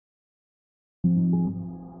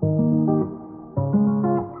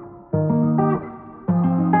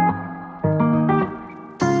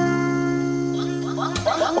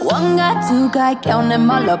got two, I count them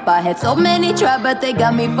all up. I had so many try, but they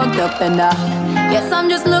got me fucked up. And I guess I'm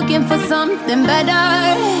just looking for something better.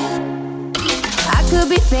 I could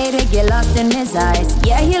be faded, get lost in his eyes.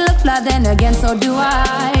 Yeah, he look fly, then again, so do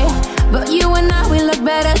I. But you and I, we look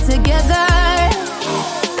better together.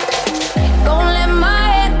 Don't let my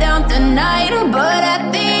head down tonight. But at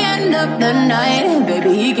the end of the night,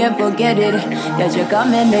 baby, he can't forget it, that you're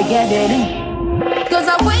coming to get it. Cause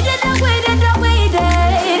I waited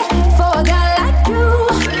for a guy like you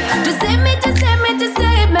to save me,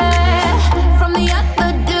 from the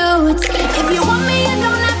other dudes. If you want me, you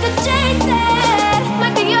don't have to chase it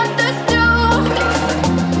like the others do.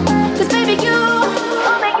 Cause baby, you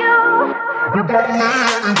got me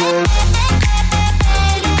everywhere.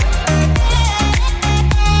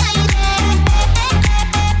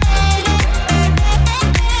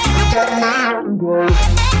 You got me everywhere.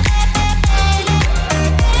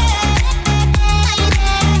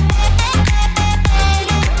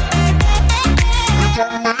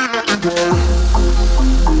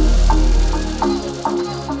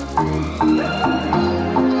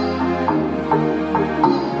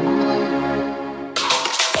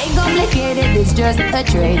 It's just a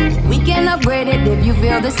trade. We can upgrade it if you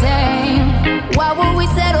feel the same. Why would we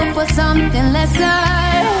settle for something lesser?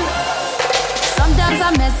 Sometimes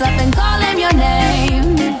I mess up and call him your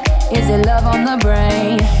name. Is it love on the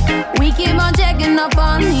brain? We keep on checking up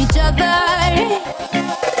on each other.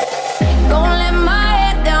 Don't let my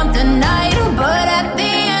head down tonight. But at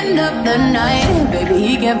the end of the night, baby,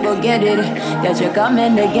 he can't forget it, that you're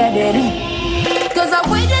coming to get it. Cause I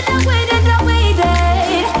waited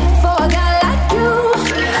for a guy like you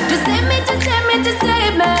to save me,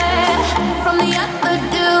 from the other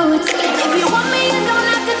dudes. If you want me, you don't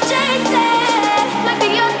have to chase it like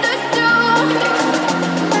the others do.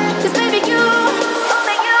 Cause baby, you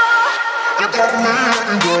got me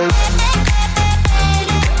everywhere.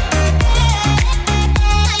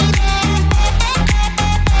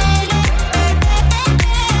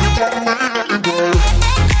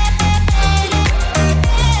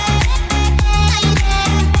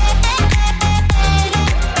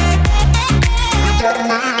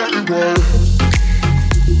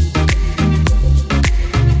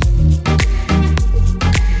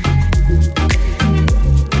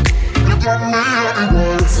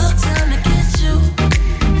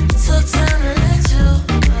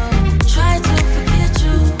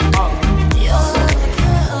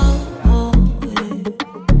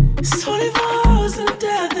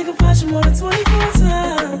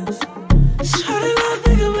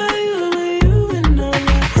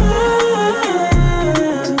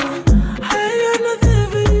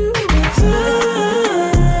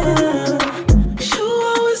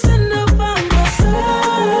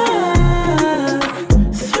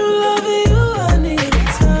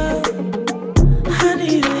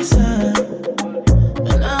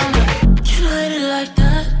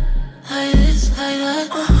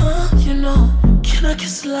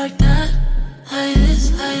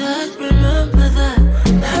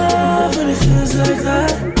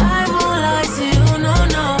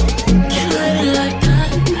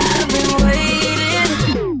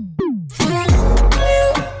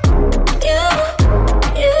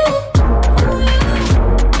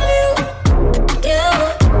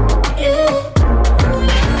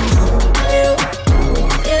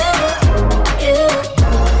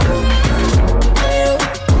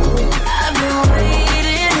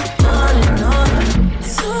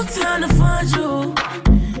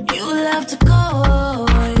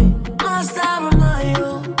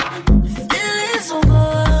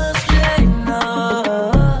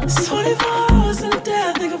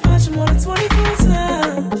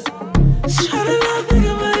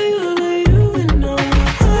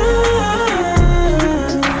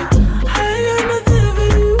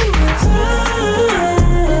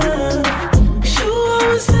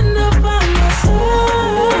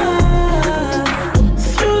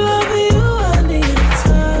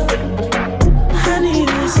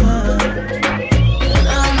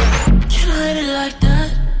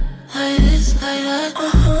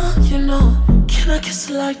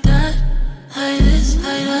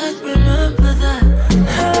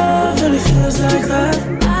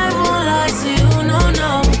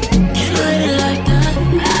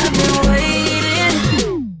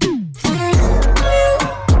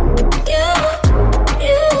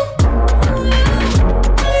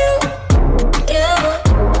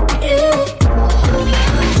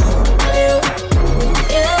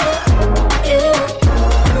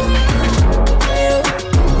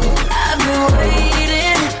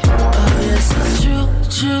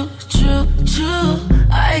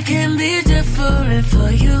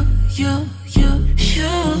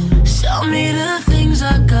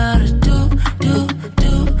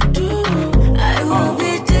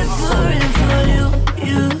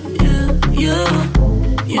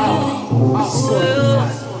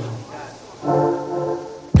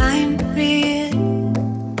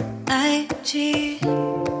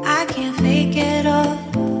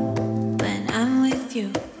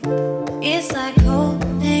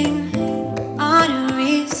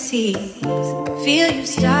 seas. Feel you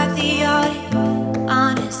start the audio.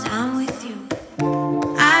 Honest, I'm with you.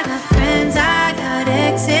 I got friends, I got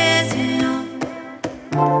exes, you know.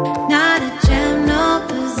 Not a gem, no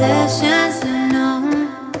possessions, no.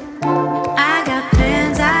 I got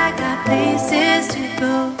plans, I got places to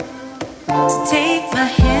go. So take my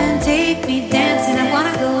hand, take me dancing. I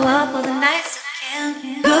wanna go up all the nights I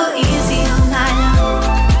can. Go easy on my love.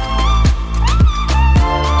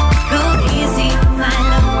 Go easy on my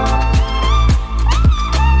love.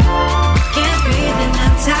 Can't breathe and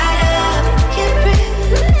I'm tired of. Can't breathe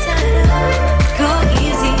and I'm tired of. Go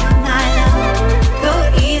easy on my love. Go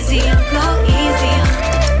easy on, go easy on.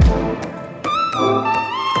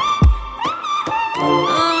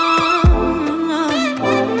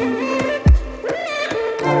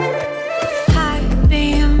 High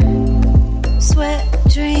beam, sweat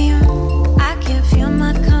dream. I can feel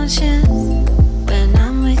my conscience when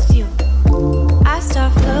I'm with you. I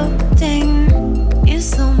start floating in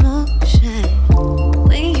slow motion.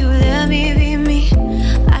 When you let me be me,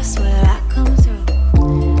 I swear I come through.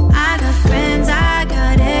 I got friends, I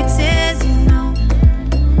got exes, you know.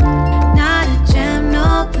 Not a gem,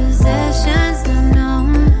 no possessions, no.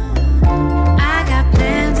 I got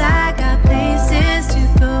plans, I got places to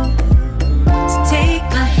go. So take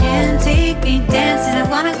my hand, take me dancing. I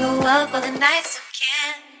wanna go up all the nights I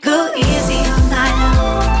can. Go easy on my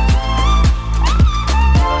love.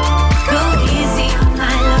 Go easy on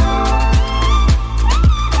my love.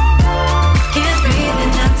 Can't breathe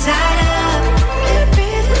and I'm tired of. Can't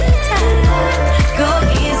breathe and I'm tired of. Go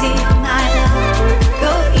easy on my love.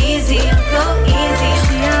 Go easy on, go easy on.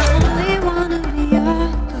 See, I only wanna be your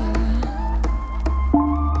girl,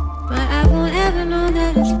 but I won't ever know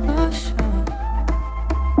that it's for sure.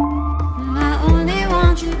 And I only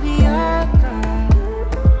want to be your girl,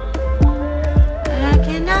 but I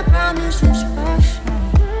cannot promise it's for sure.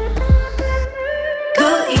 Go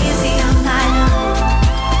easy on my love.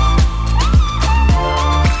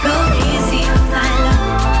 Go easy on my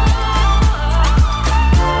love.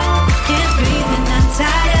 Can't breathe and I'm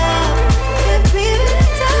tired of. Can't breathe and I'm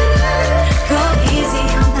tired of. Go easy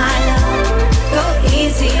on my love. Go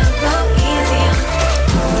easy on, go easy on.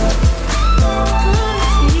 Go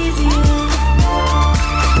easy on.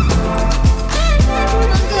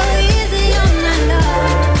 Go easy on my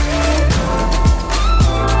love.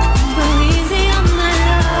 Go easy on my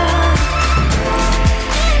love.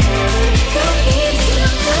 Go easy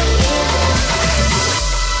on, go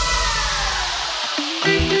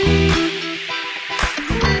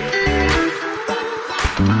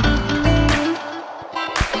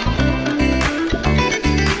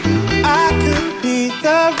I could be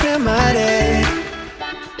the remedy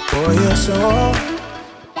for your soul,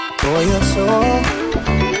 for your soul.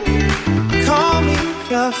 Call me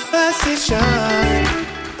your physician.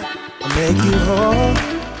 I'll make you whole,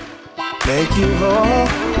 make you whole.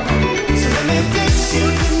 So let me fix you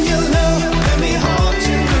in your love. Let me hold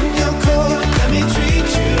you when you're cold. Let me treat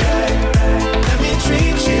you right. Let me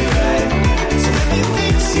treat you right. So let me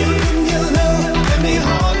fix you in your love. Let me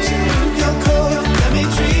hold you when you're cold. Let me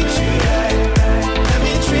treat you right. Let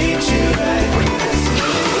me treat you right. So let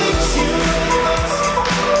me fix you.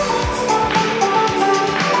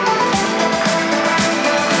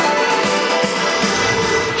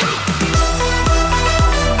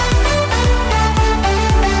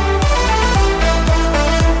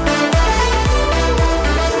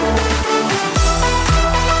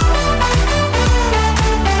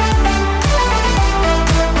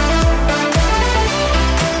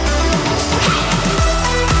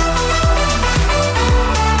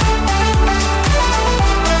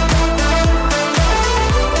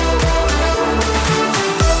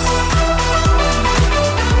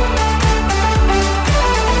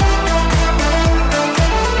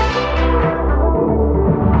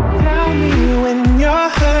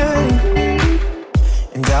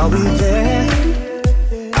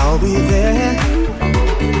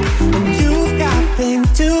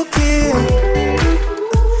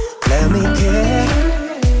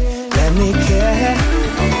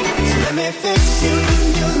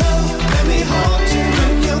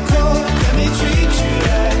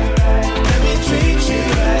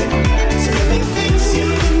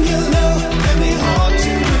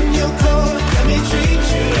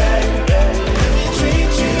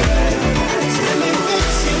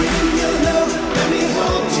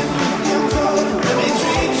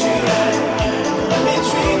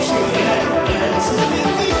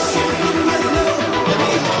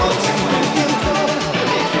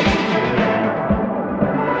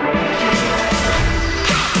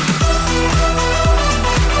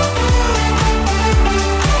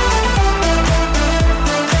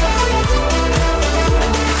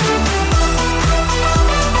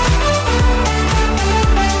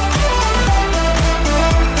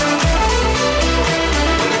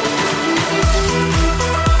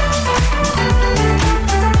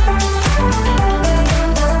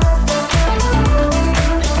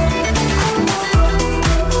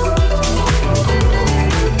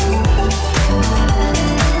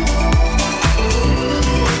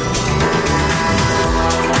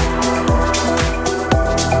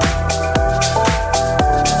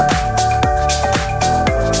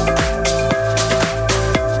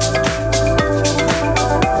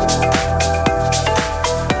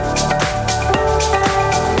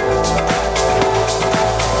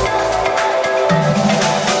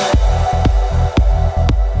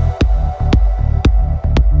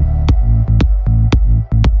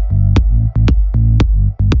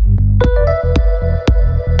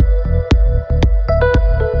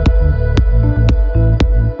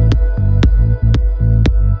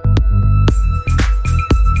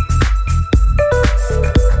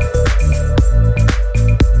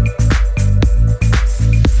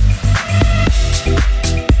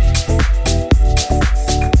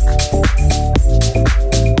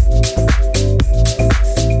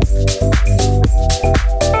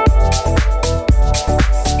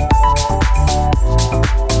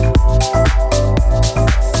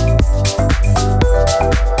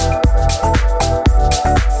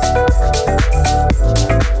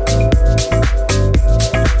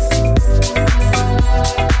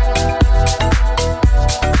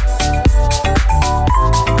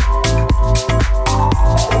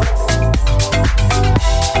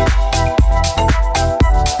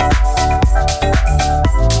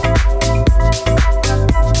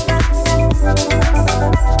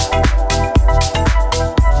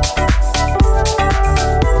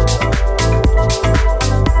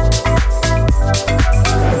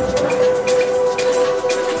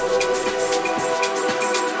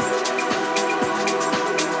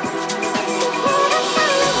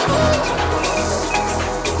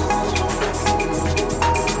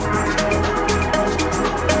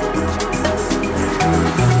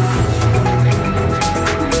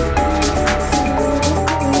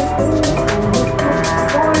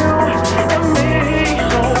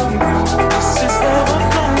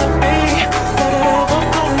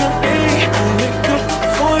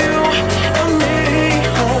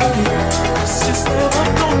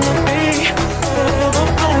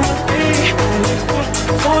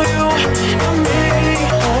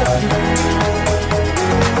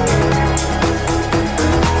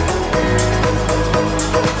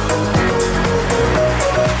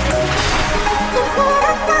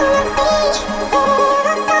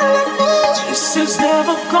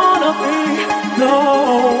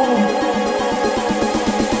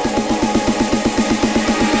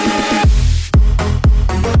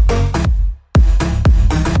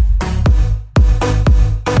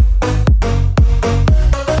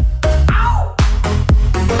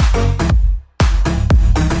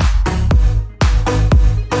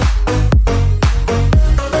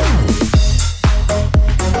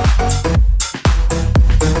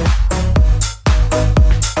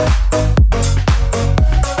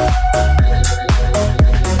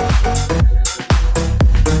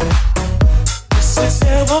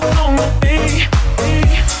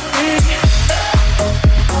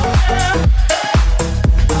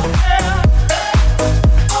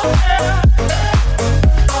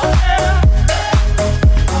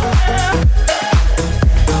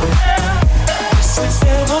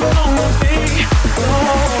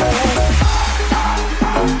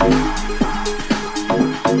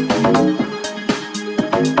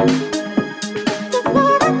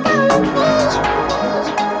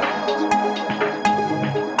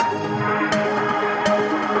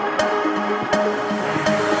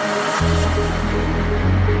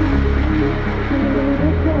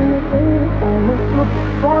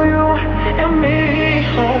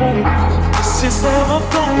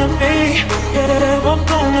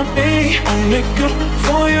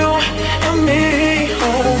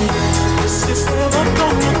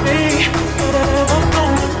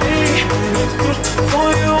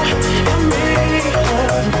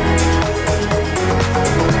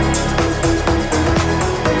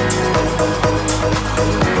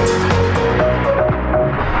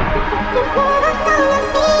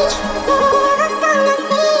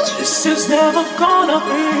 gonna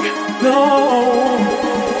be, no.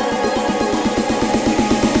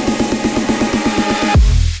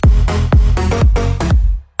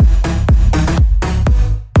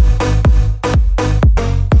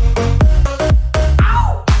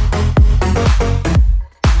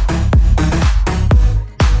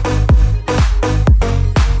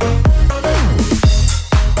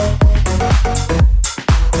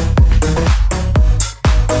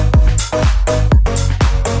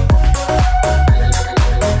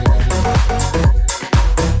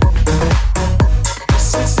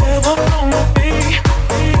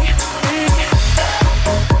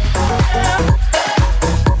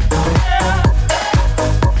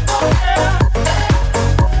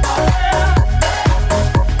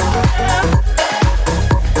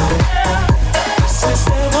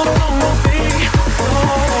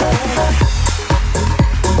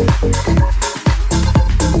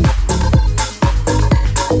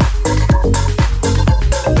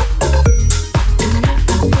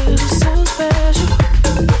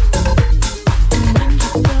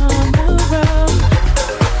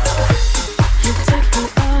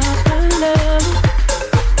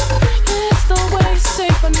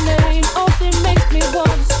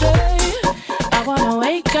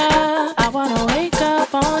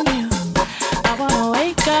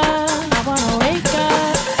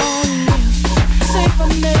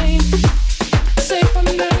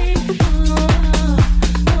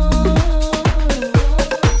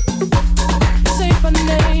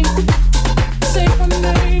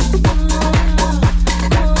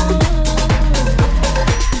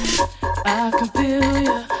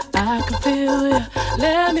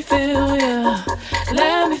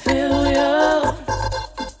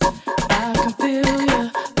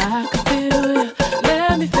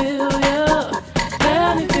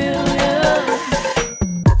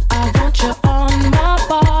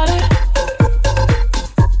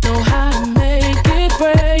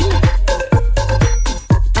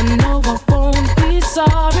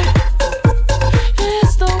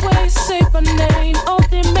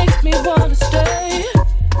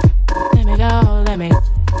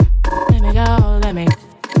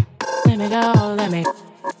 Let me go.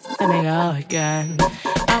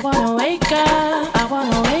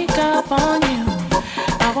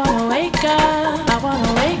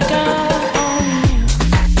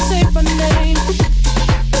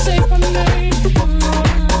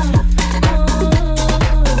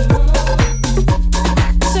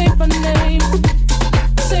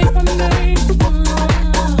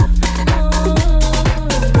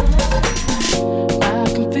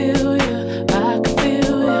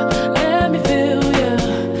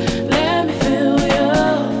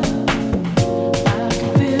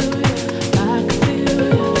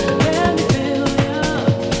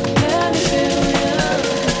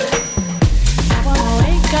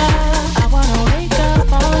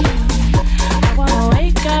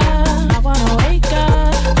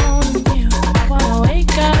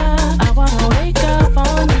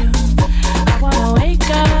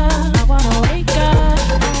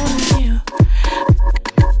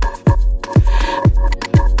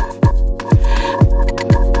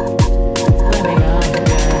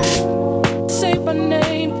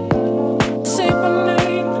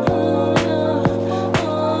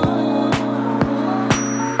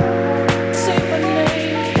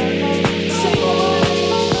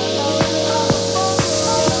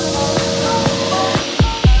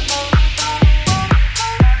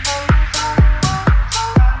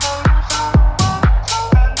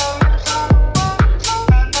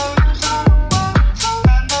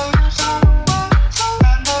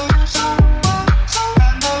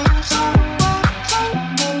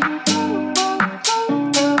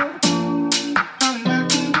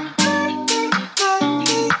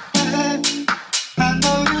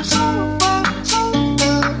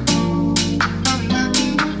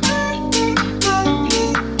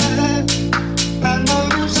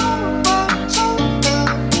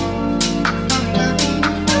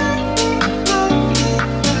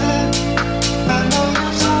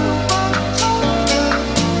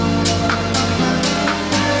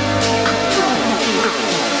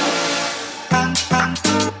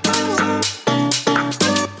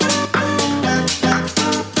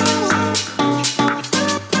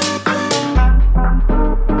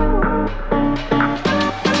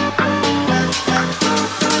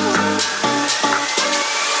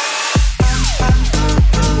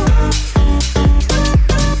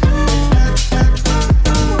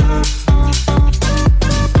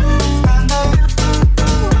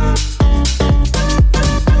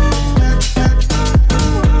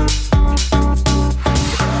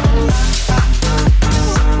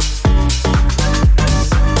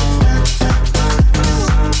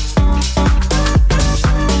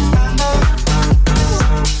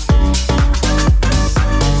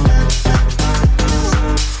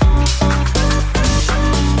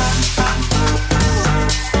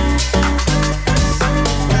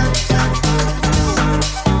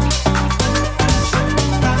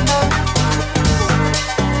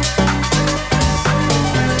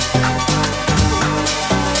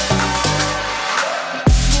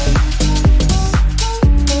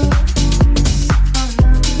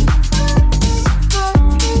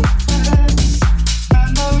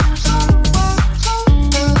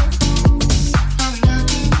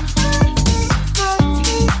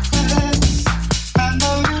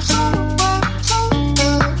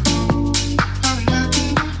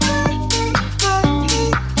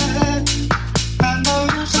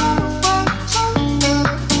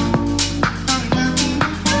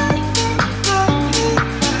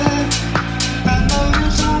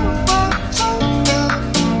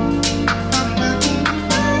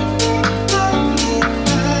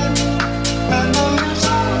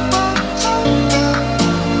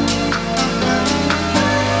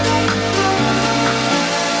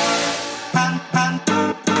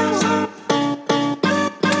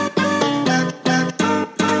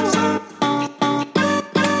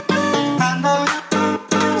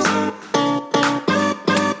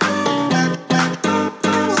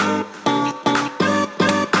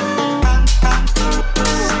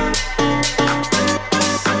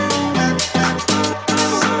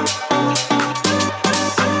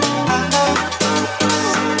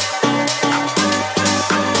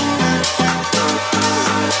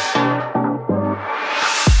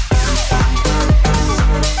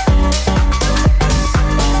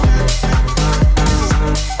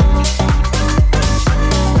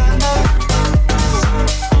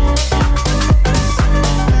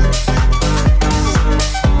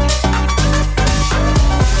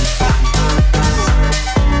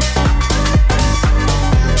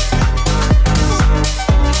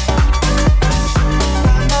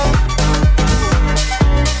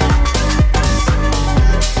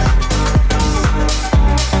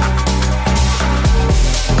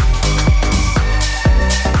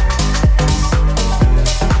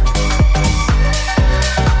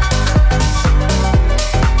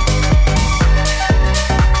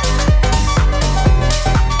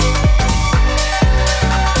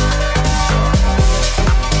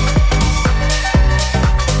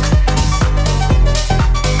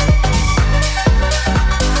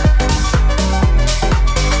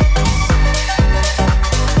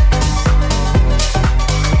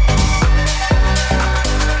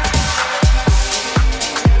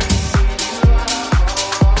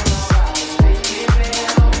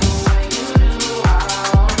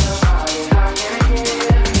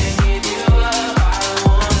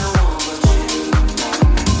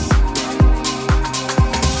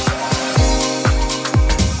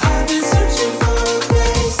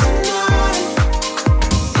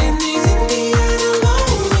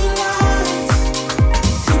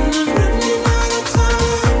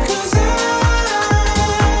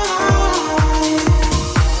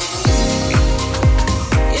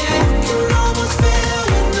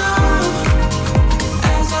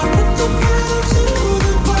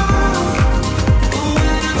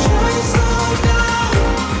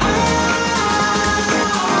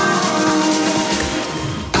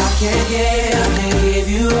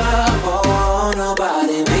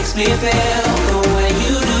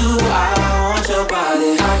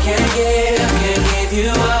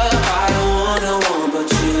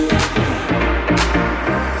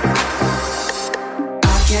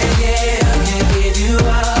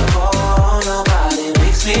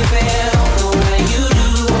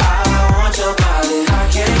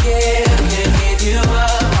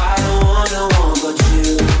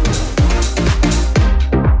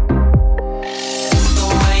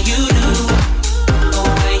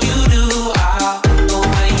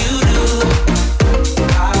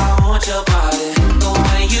 your body.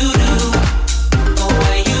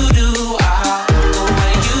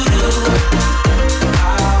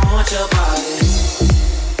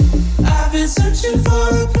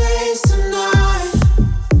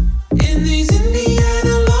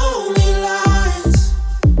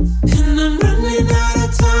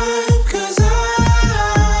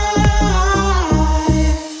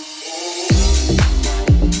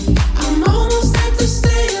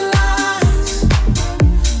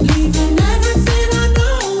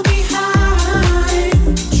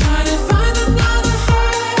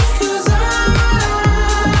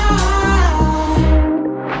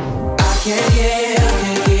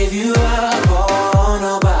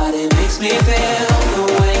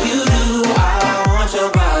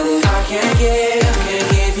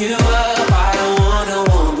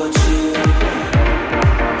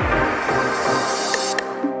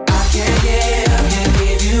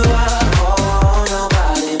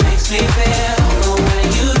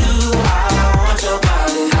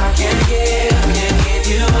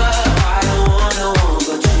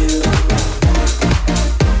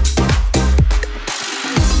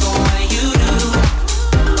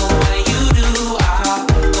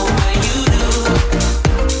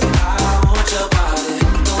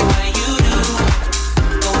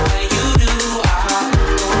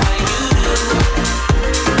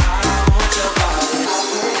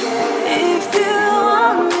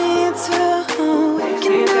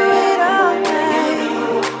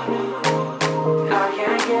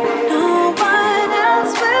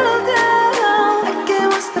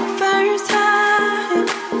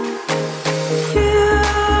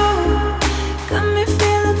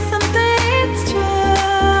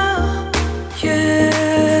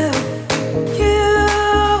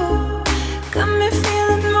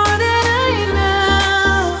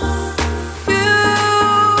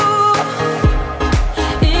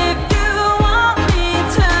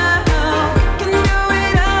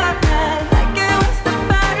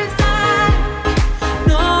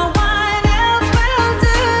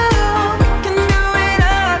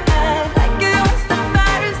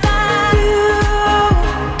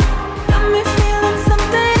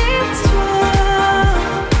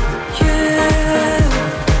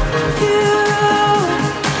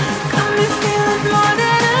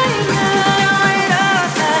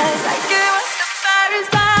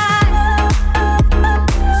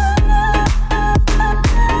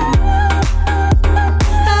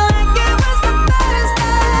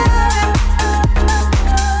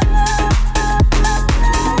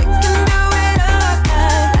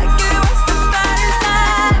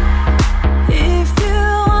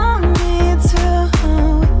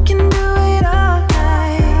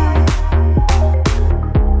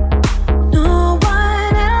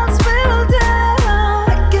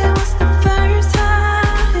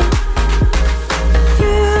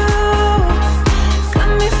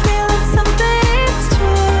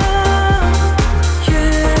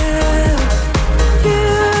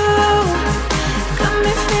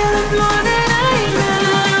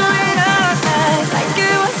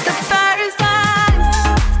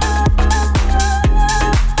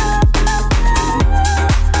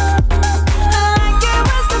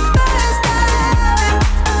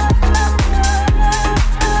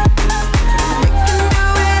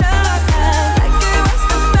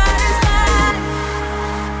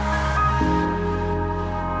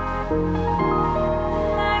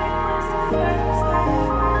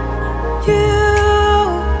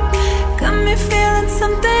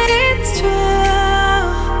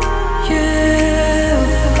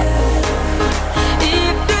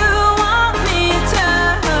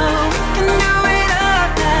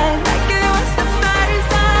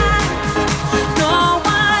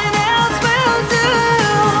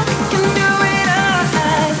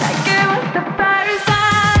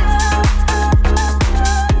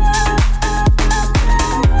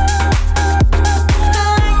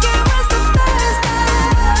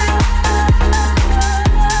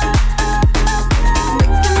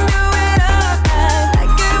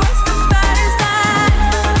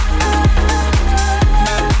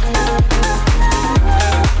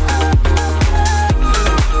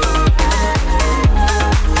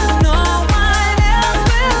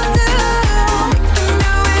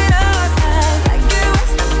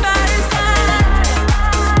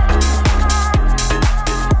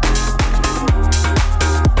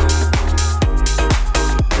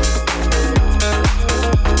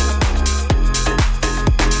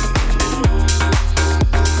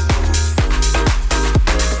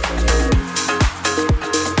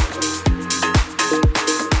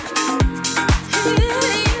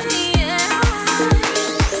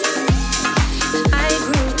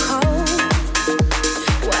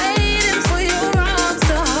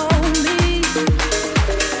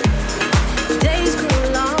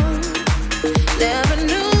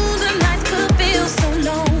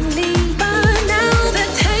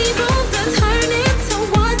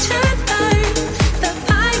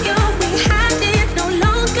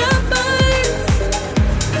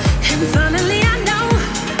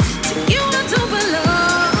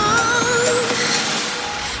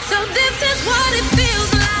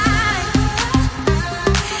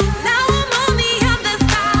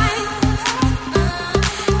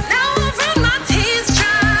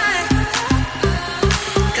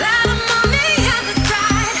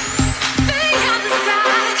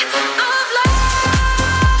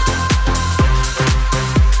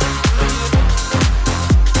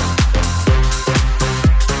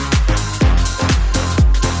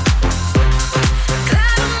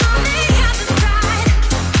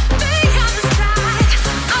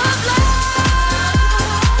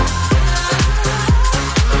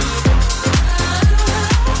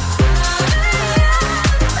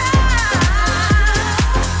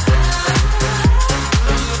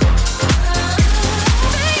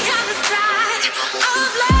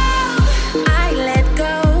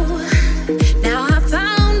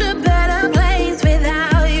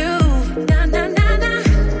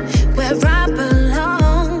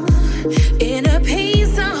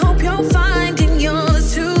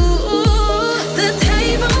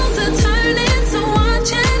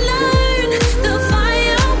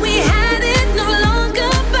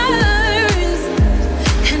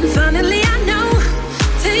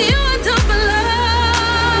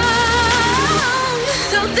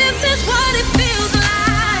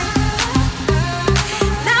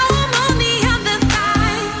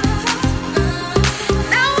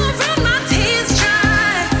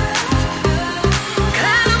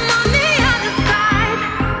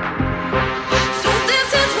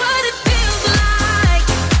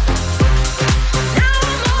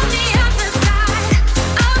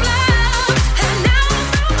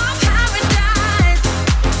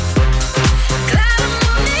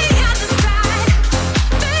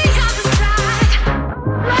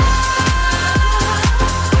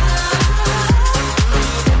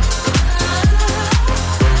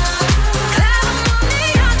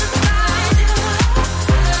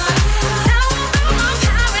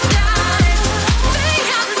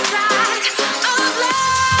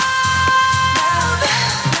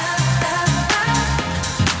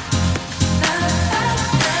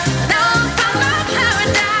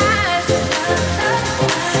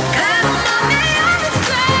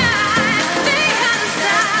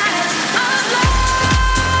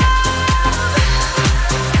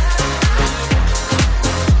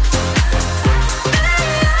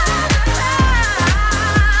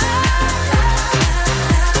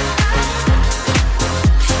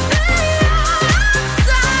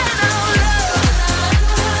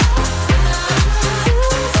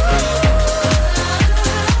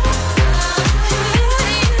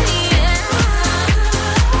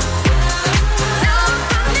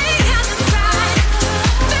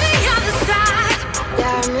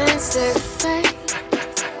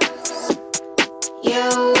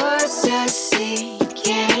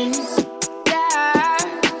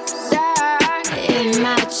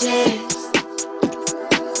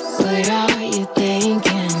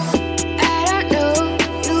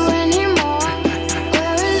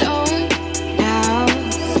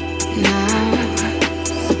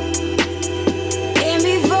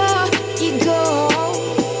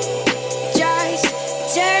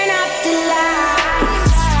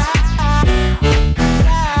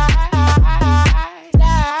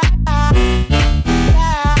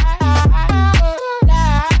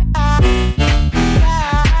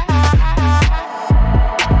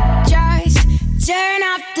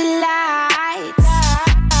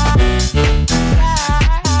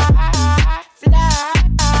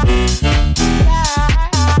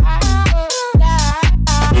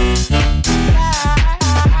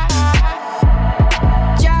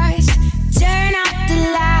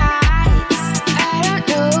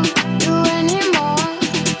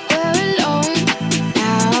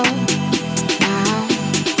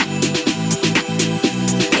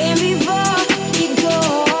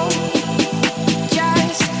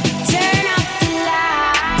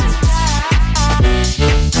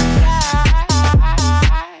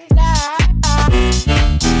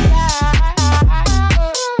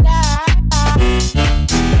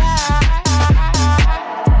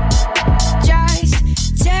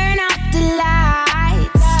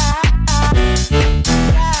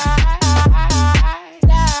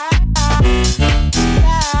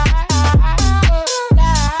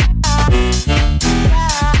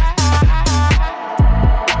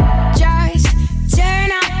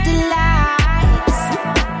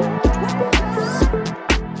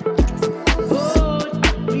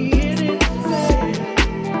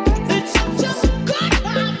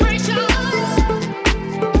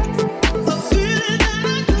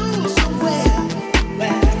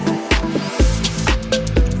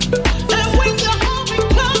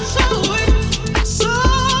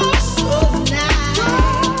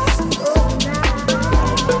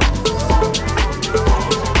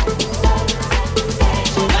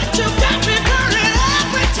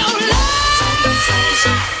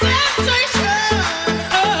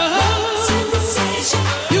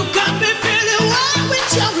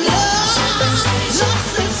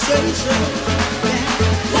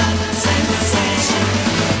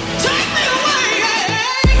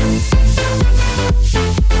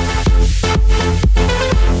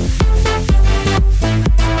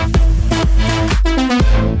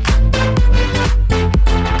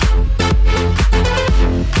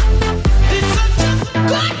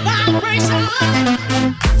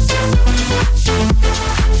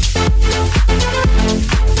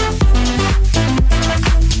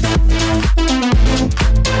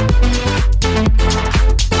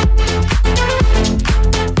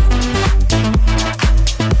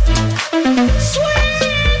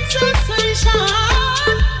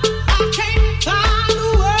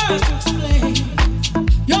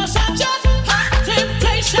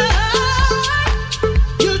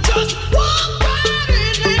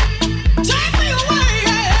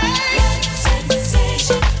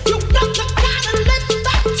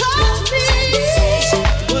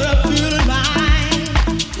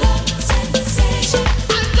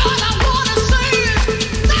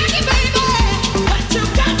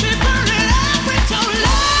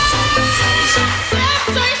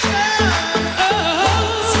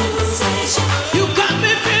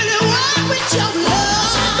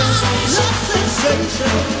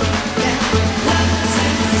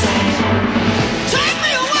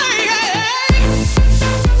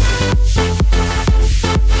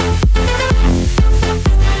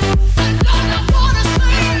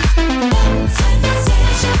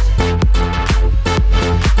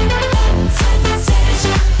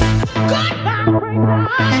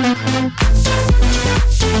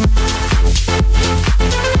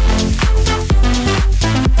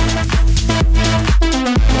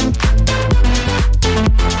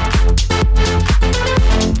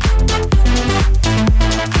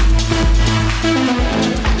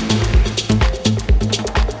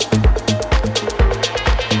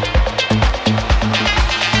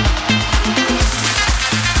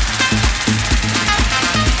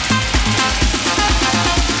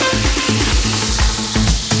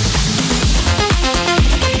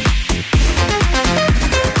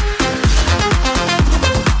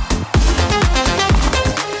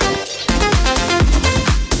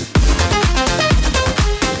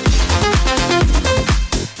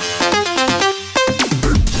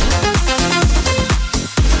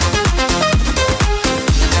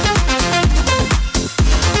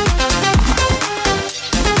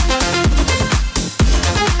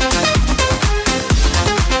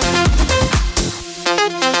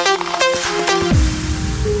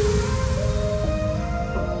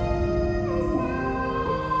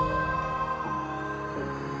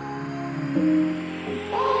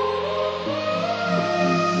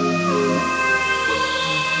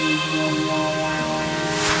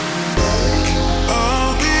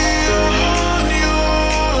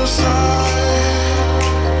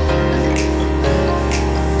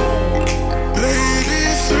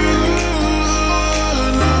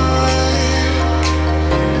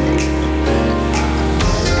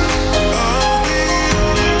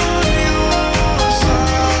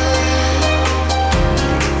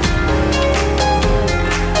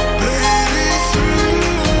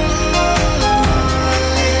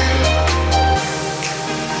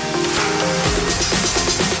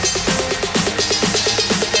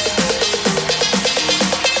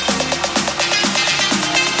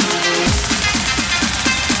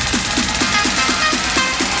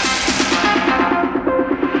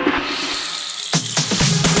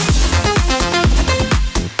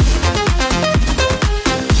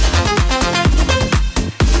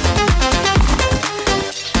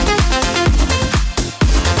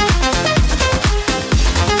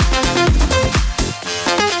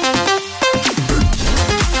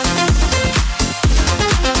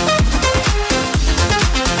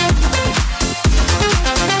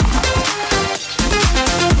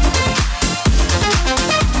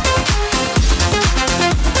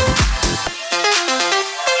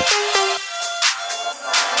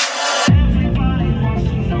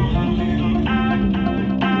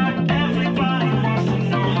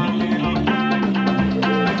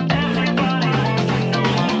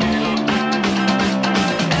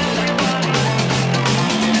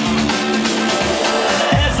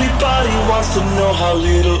 wants to know how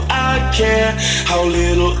little I care, how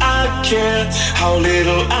little I care, how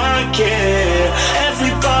little I care.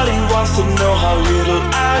 Everybody wants to know how little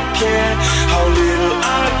I care, how little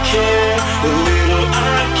I care, the little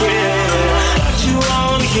I care. Plucked you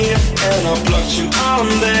on here and I plucked you on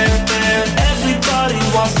there. Everybody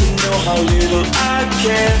wants to know how little I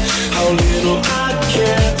care, how little I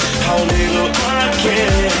care, how little I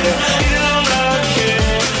care. Little I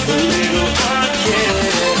care, the little I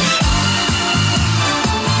care.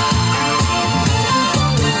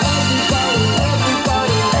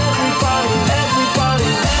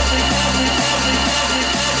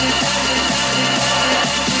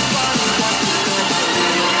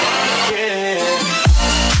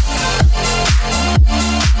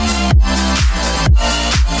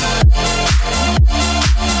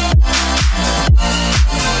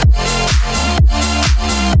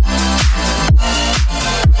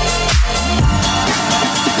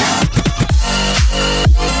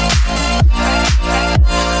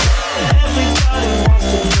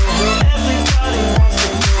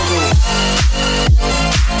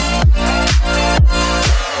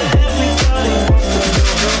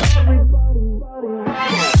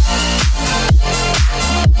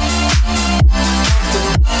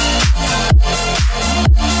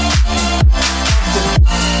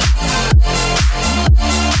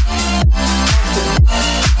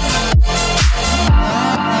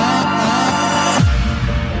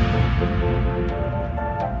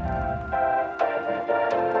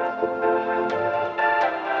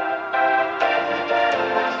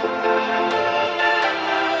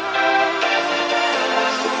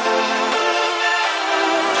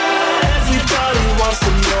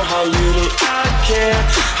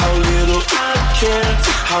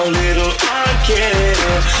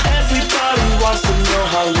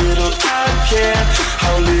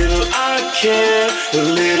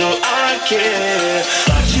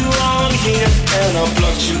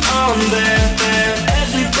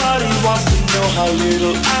 how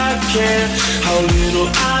little I care, how little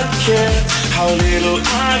I care, how little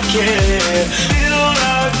I care, little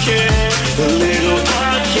I care, the little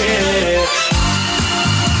I care.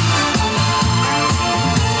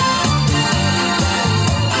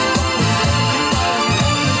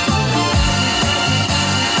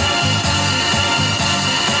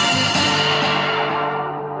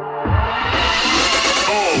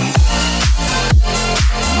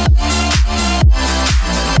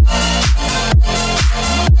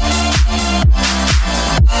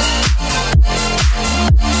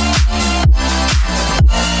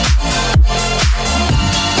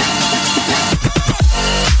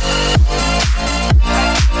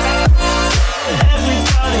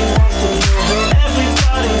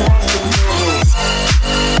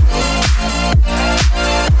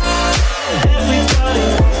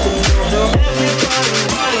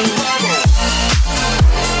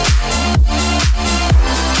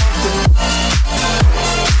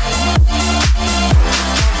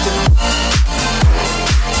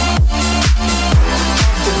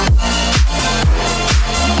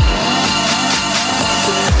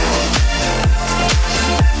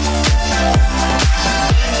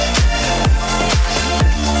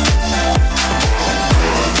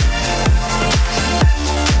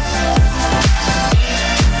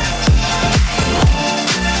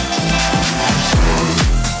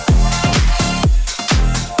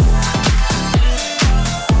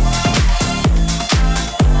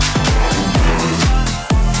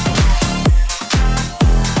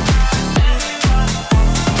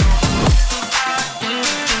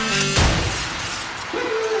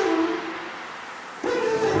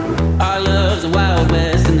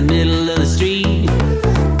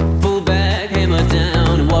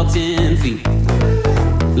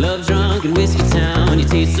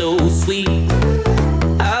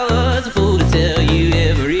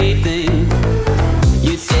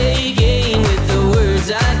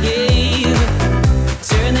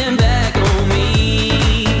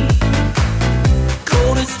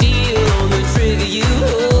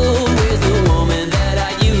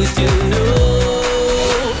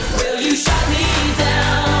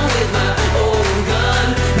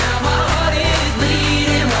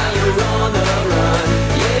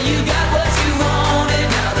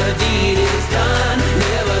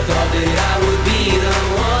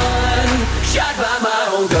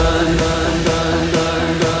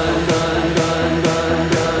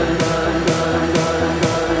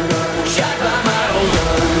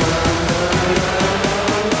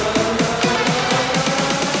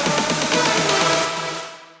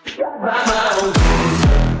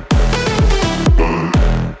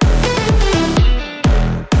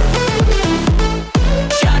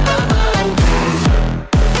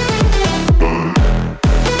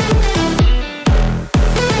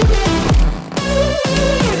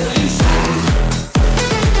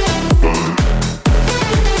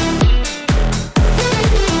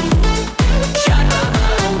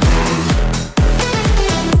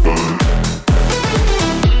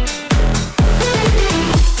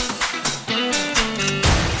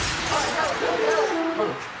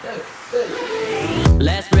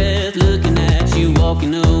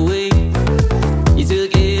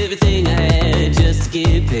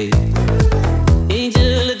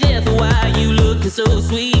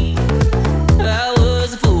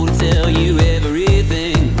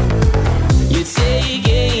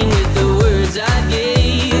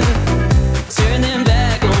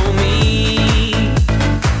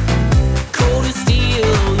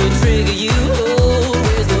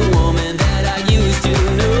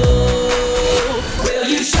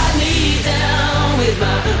 With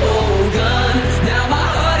my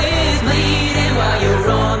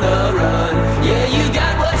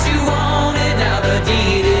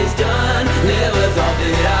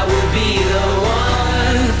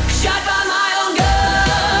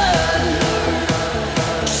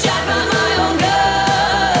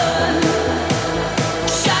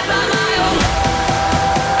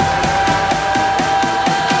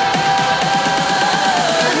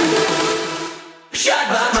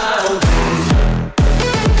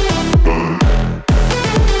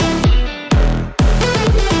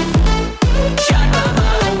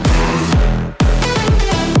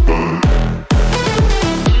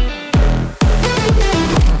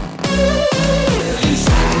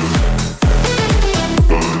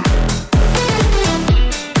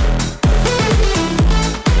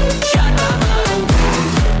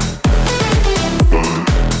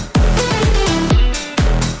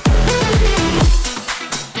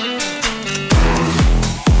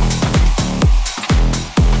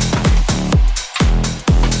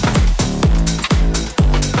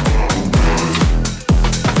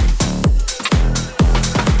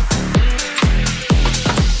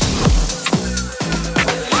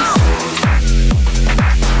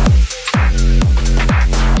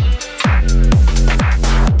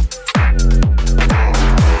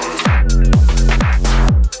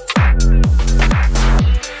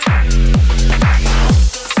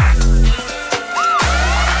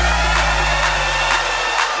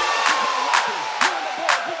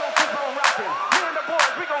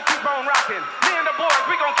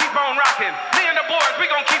boys, we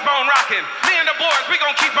gon' keep on rocking. Me and the boys, we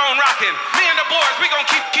gon' keep on rocking. Me and the boys, we gon'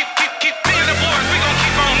 keep.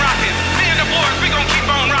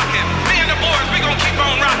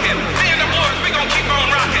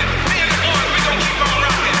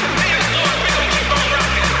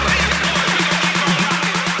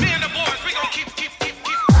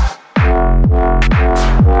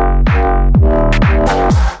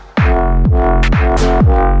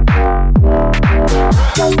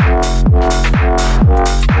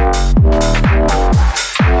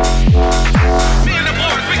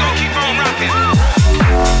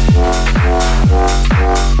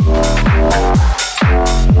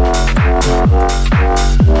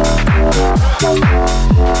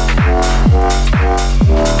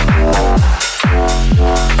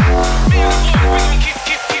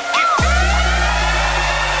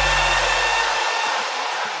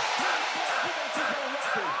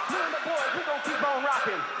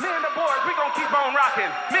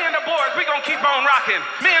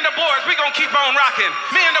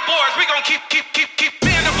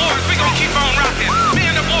 Me and the boys, we gon' keep on rocking.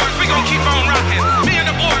 Me and the boys, we gon' keep on rocking. Me and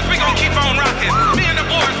the boys, we gon' keep on rocking. Me and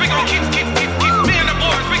the boys, we gon'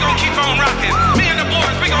 keep on rocking. Me and the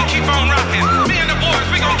boys, we gon' keep on rocking. Me and the boys,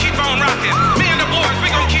 we gon' keep on rocking. Me and the boys, we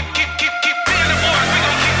gon' keep.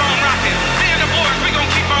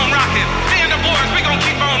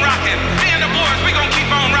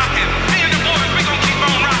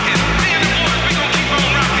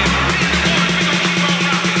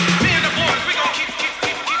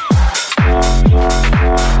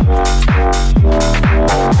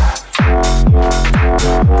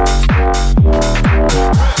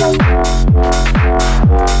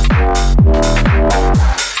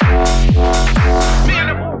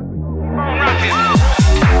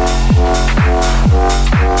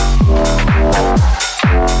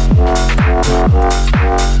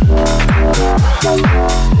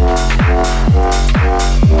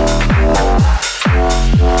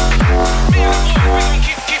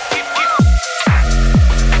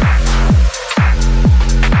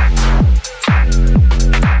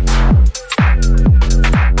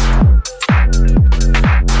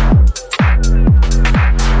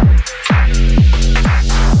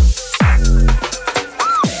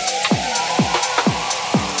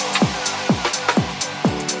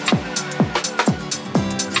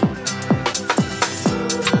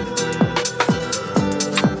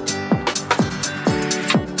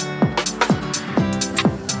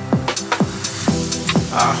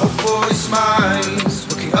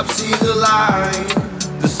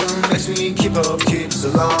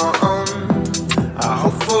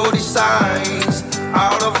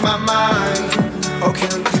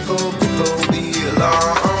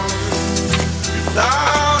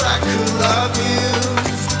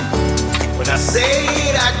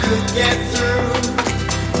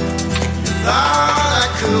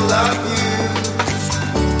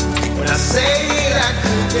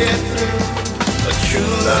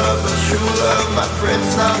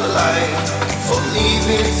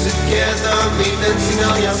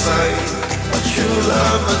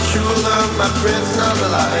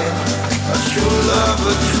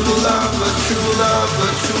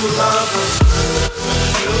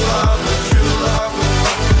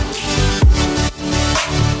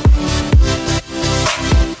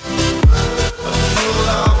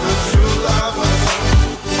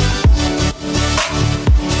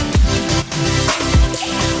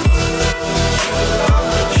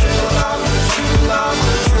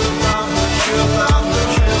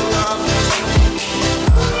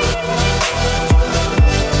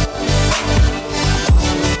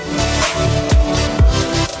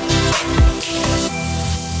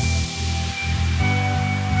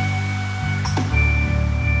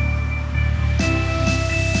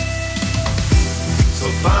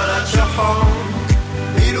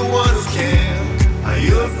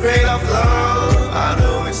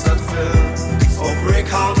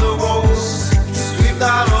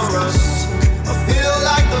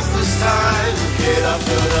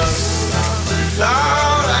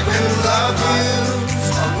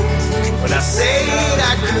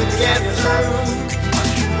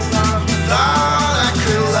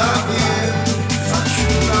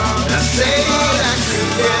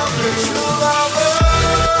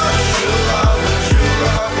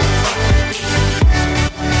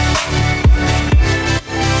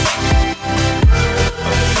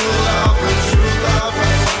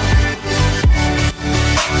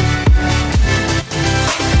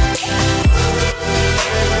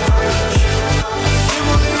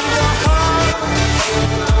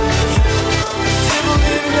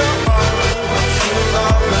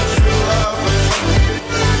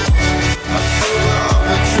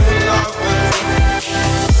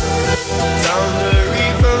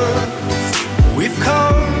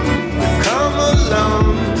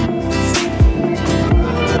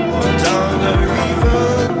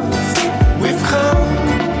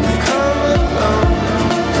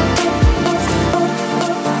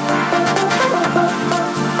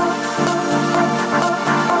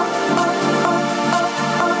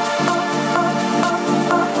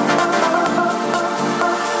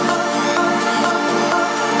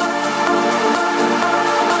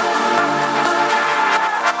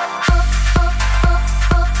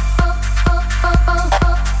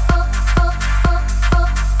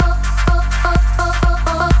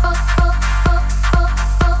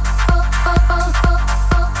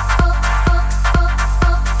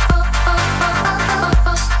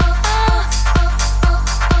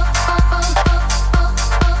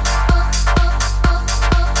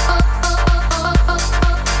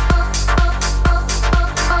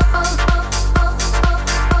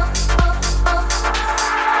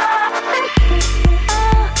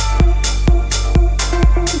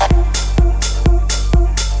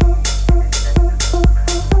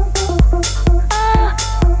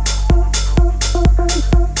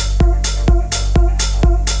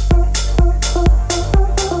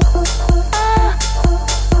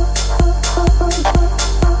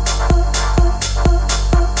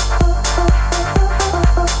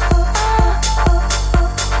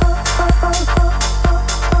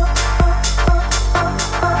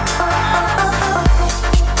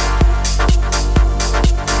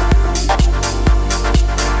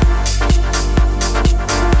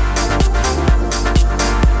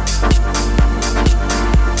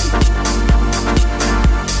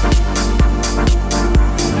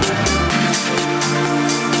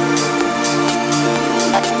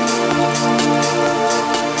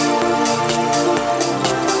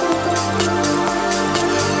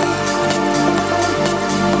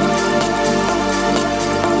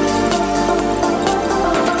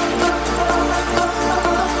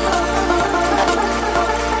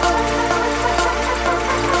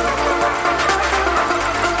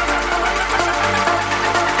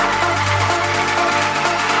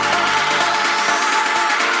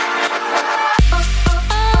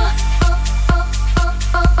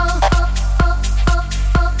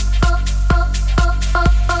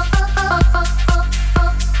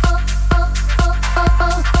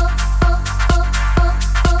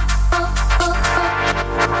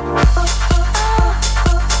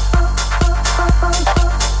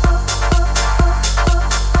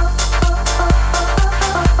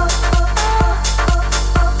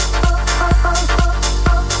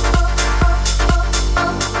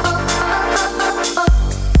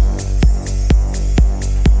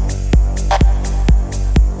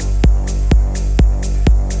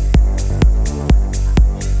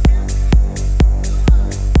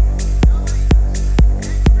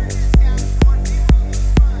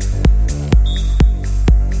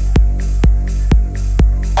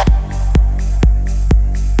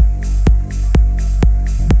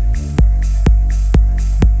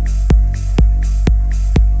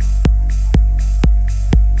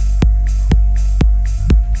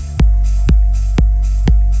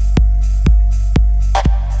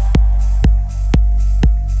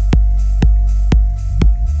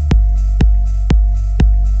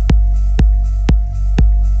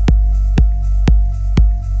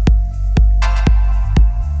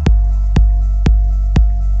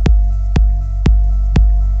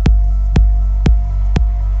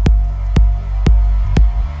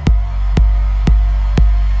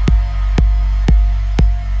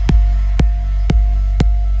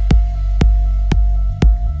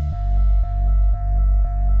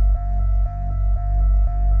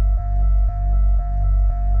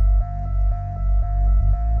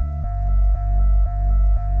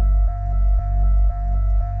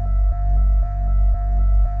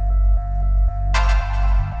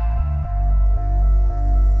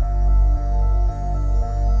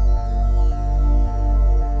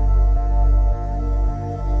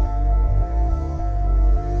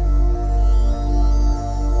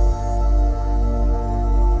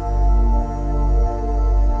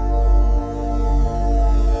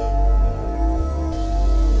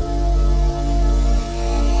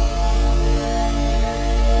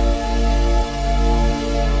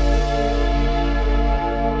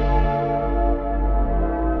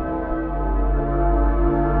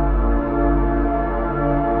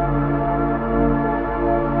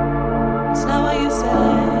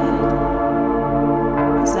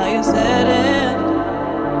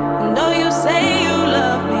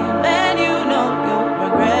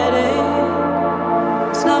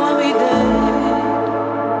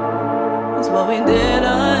 what we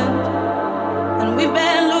didn't. And we've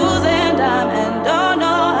been losing time and don't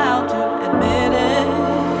know how to admit it.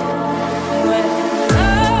 When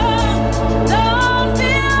love don't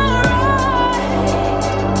feel right,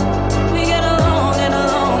 we get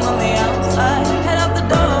along on the outside. Head out the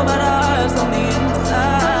door, but our hearts on the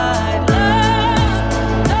inside.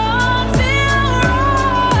 Love don't feel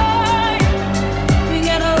right, we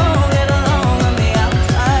get along on the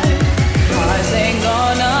outside. Hearts ain't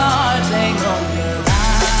gonna lie.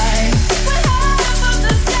 We're half of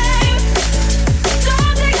the same.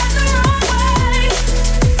 Don't take us the wrong way.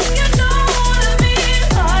 You know what I mean.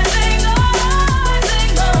 Hearts ain't gonna lie.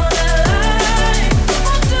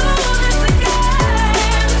 We'll do this again.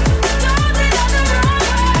 Don't take us the wrong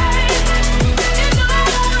way. You know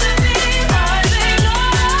what I mean.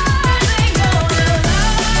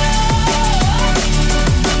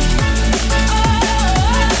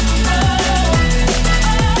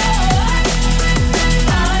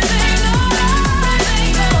 Hearts ain't gonna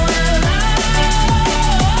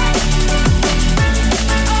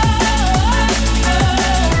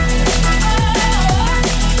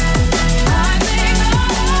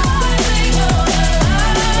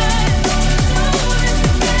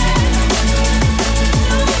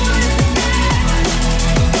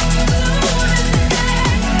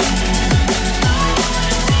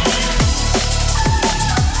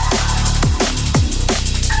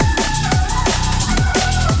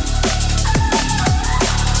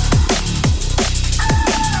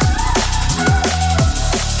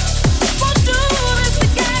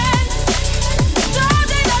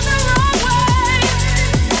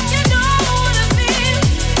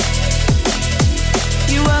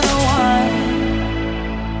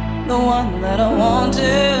that I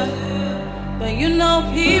wanted, but you know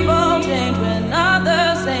people change. We're not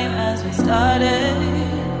the same as we started.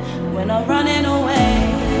 We're not running